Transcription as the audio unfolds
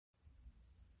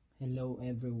Hello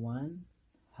everyone,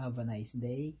 have a nice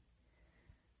day.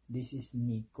 This is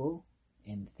Nico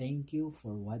and thank you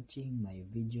for watching my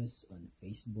videos on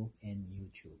Facebook and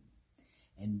YouTube.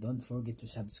 And don't forget to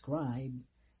subscribe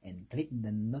and click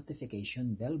the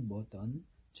notification bell button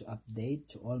to update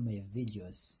to all my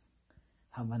videos.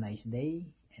 Have a nice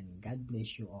day and God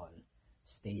bless you all.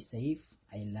 Stay safe.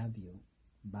 I love you.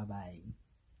 Bye-bye.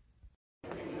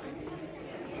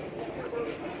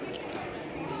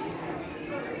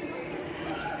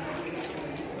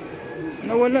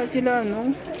 Nawala sila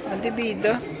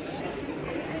Antibida.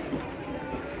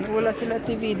 Nawala sila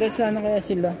Antibida. Sana kaya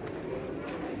sila?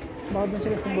 Bakit na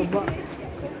sila sa baba?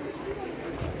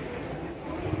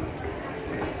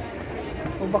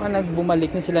 O baka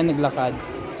nagbumalik na sila naglakad?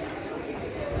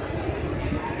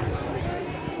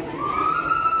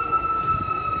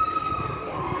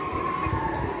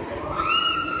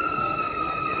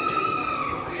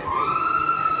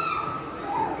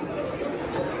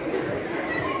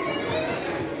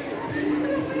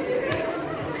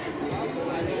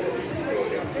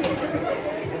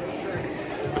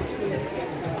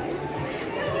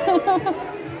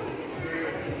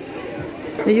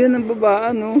 Ayun ang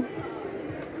babaan, no?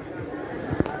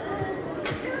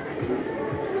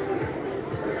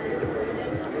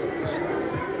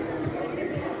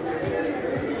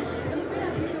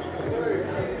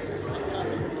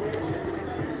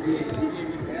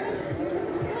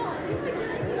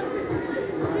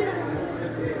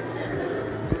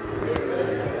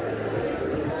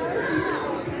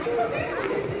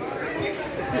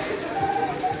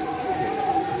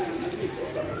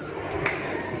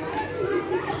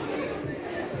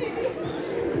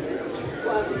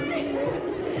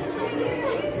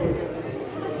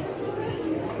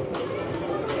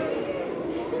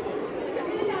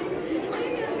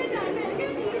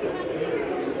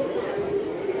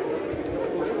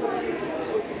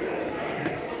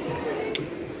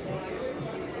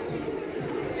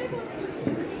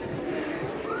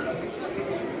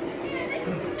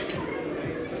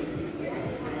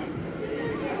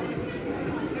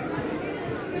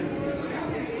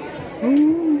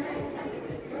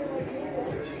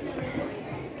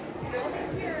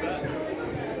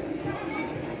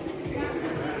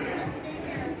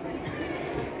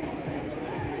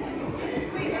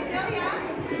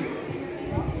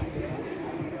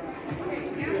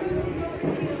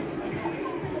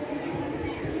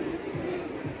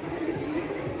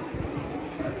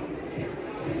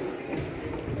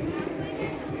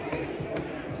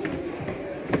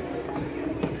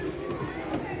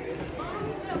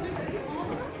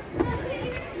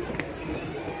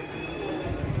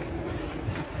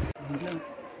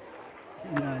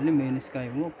 Malahat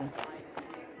Skywalk, oh.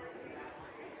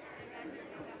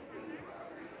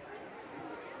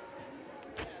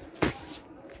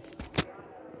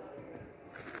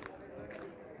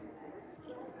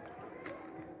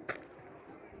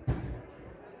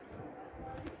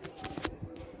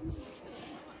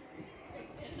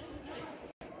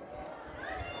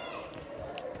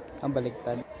 Ang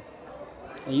baliktad.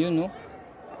 Ayun, no?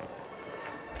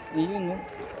 Ayun, no?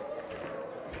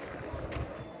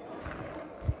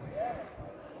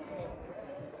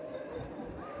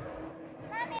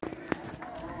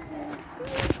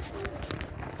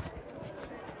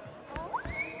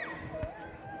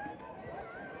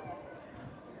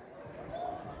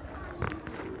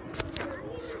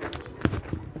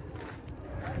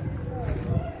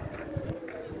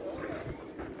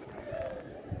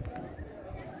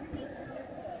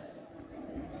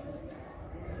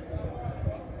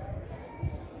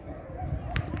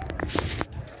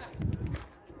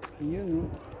 Yun, no?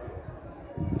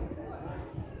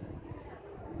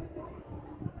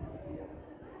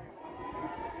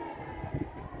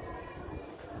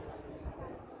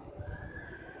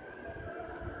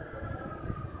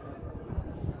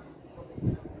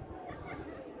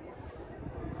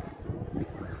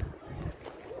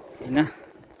 Okay na.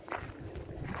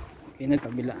 Okay na,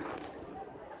 kabila.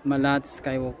 Malahat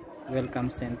Skywalk Welcome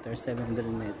Center, 700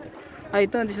 meter. Ah,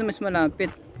 ito, this is mas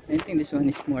malapit. I think this one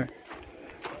is more.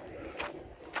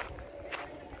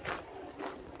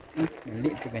 Mali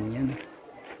ito, ganyan.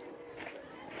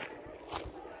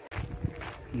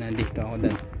 Nandito ako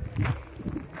dahil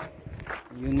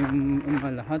yun yung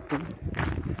Malahat, oh.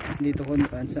 Dito ko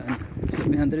saan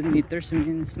 700 meters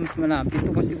means mas malapit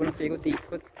ito kasi walang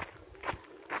paikot-ikot.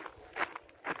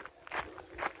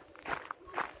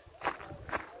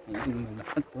 Yun yung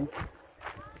Malahat, oh.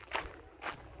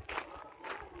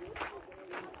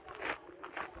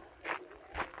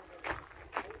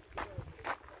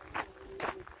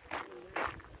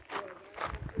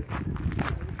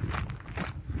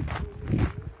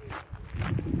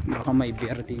 baka may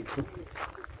bear dito.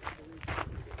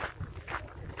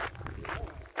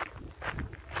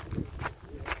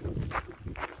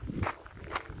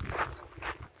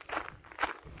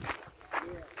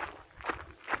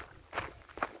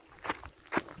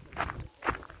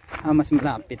 Mas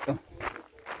malapit to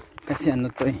kasi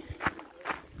ano to eh,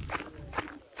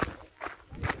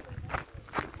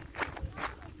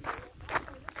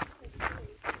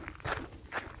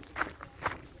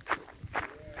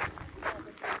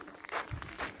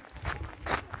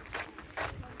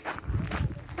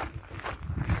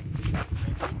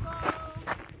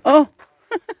 oh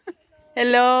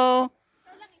hello,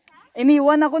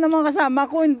 iniwan ako ng mga kasama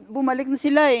ko, bumalik na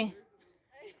sila eh.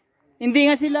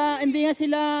 Hindi nga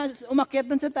sila umakyat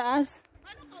dun sa taas.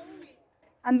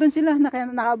 Andun sila,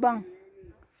 nakabang.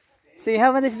 So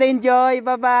have a nice day, enjoy.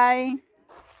 Bye-bye.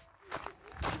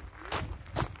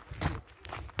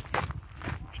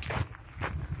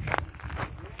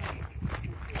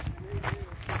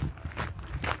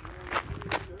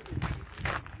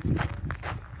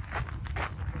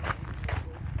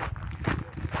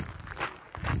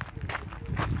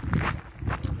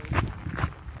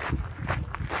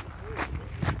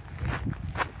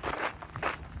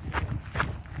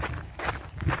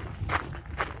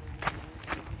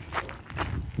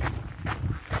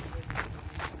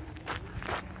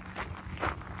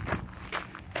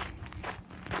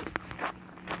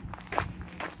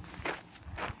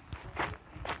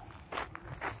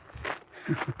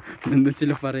 Nandun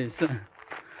sila Parisa.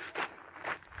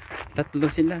 Tatlo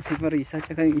sila, si Parisa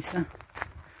tsaka yung isa.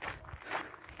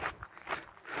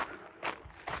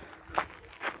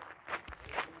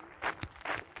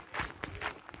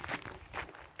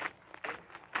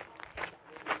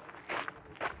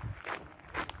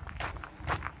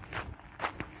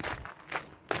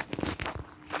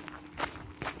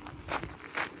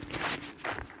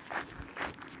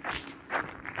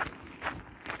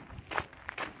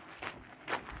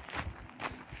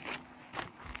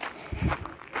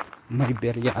 May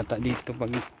bear yata dito pag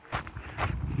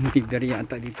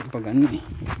ano eh.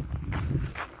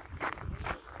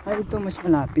 Ay, ito mas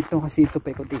malapit to kasi ito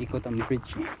pa ikot-ikot ang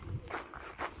bridge eh.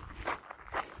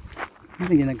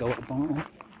 May ginagawa pa nga oh.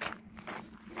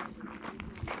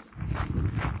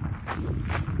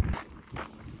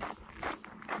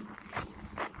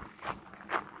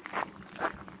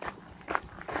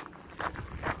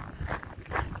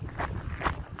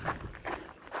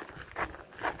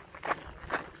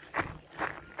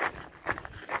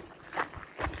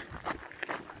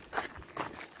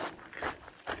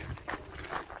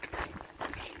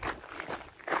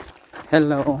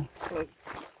 Hello.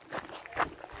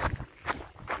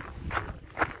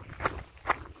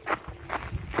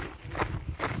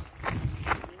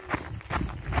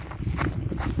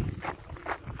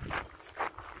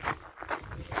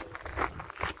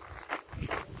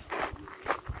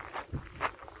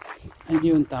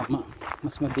 Ayun, tama.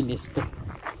 Mas mabilis to.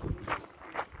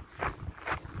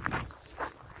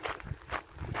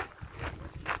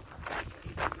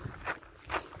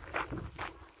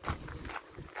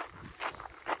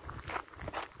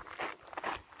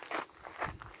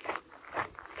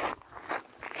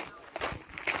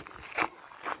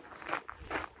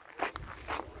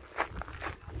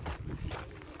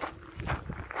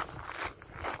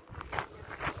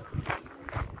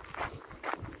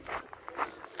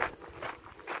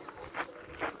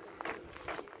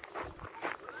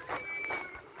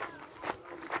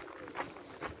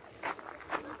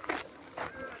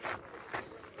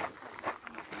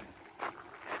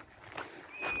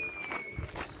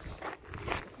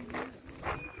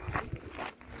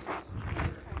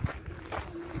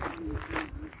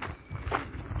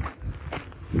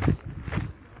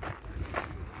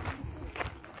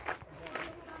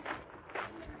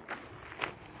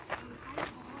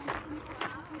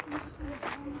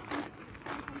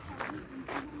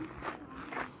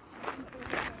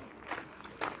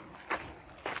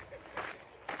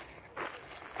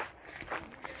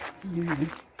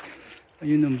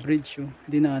 Ayun ang bridge oh.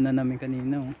 Dinaanan namin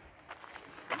kanina oh.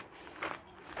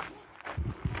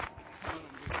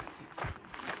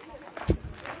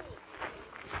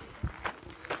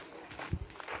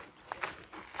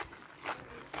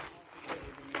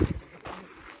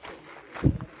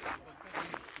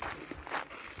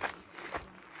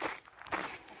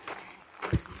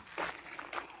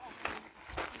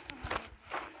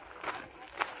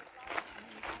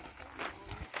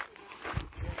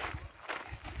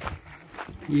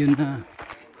 Yun na.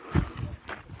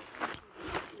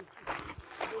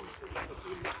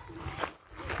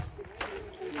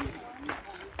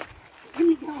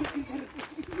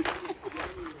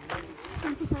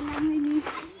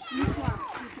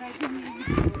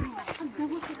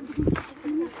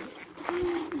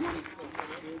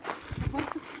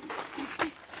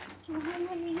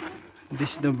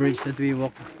 This is the bridge that we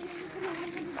walk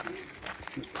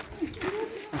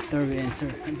after we enter,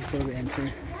 before we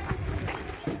enter.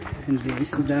 And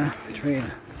this is the trail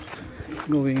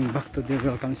going back to the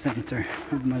welcome center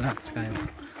of Malahat Skywalk.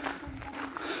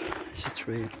 This is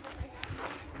trail.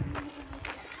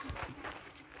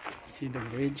 See the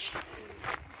bridge.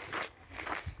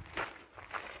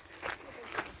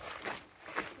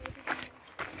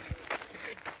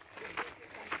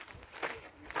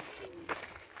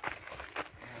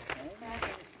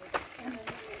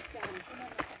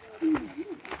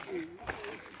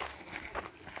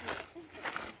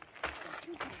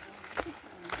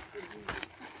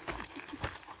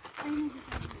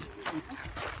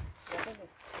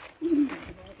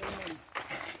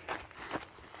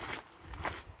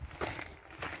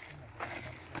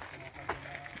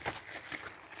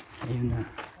 Ayun na.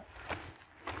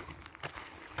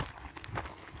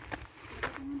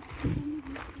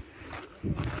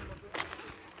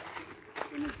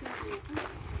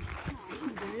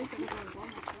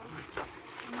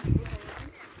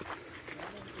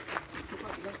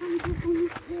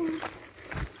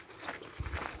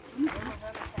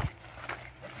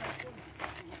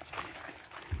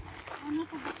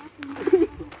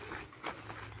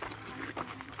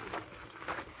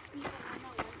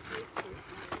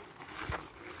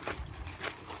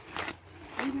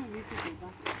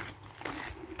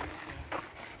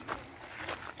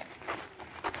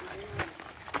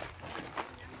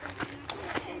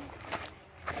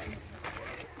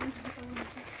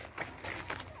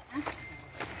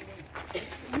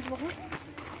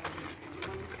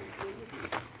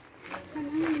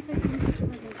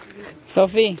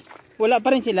 Sophie, wala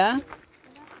pa rin sila?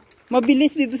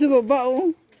 Mabilis dito sa baba,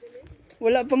 oh.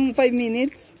 Wala pang 5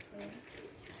 minutes.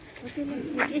 Okay lang.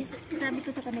 Sabi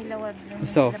ko sa kanila, wag lang.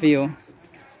 Sophie, oh.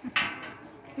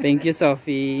 Thank you,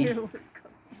 Sophie.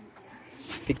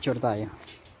 Picture tayo.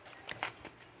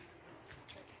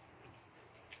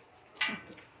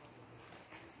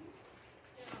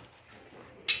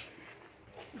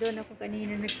 Doon ako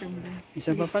kanina nagtambay.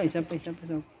 Isa pa.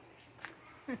 So.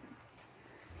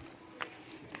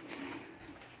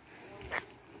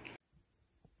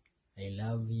 I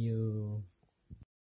love you.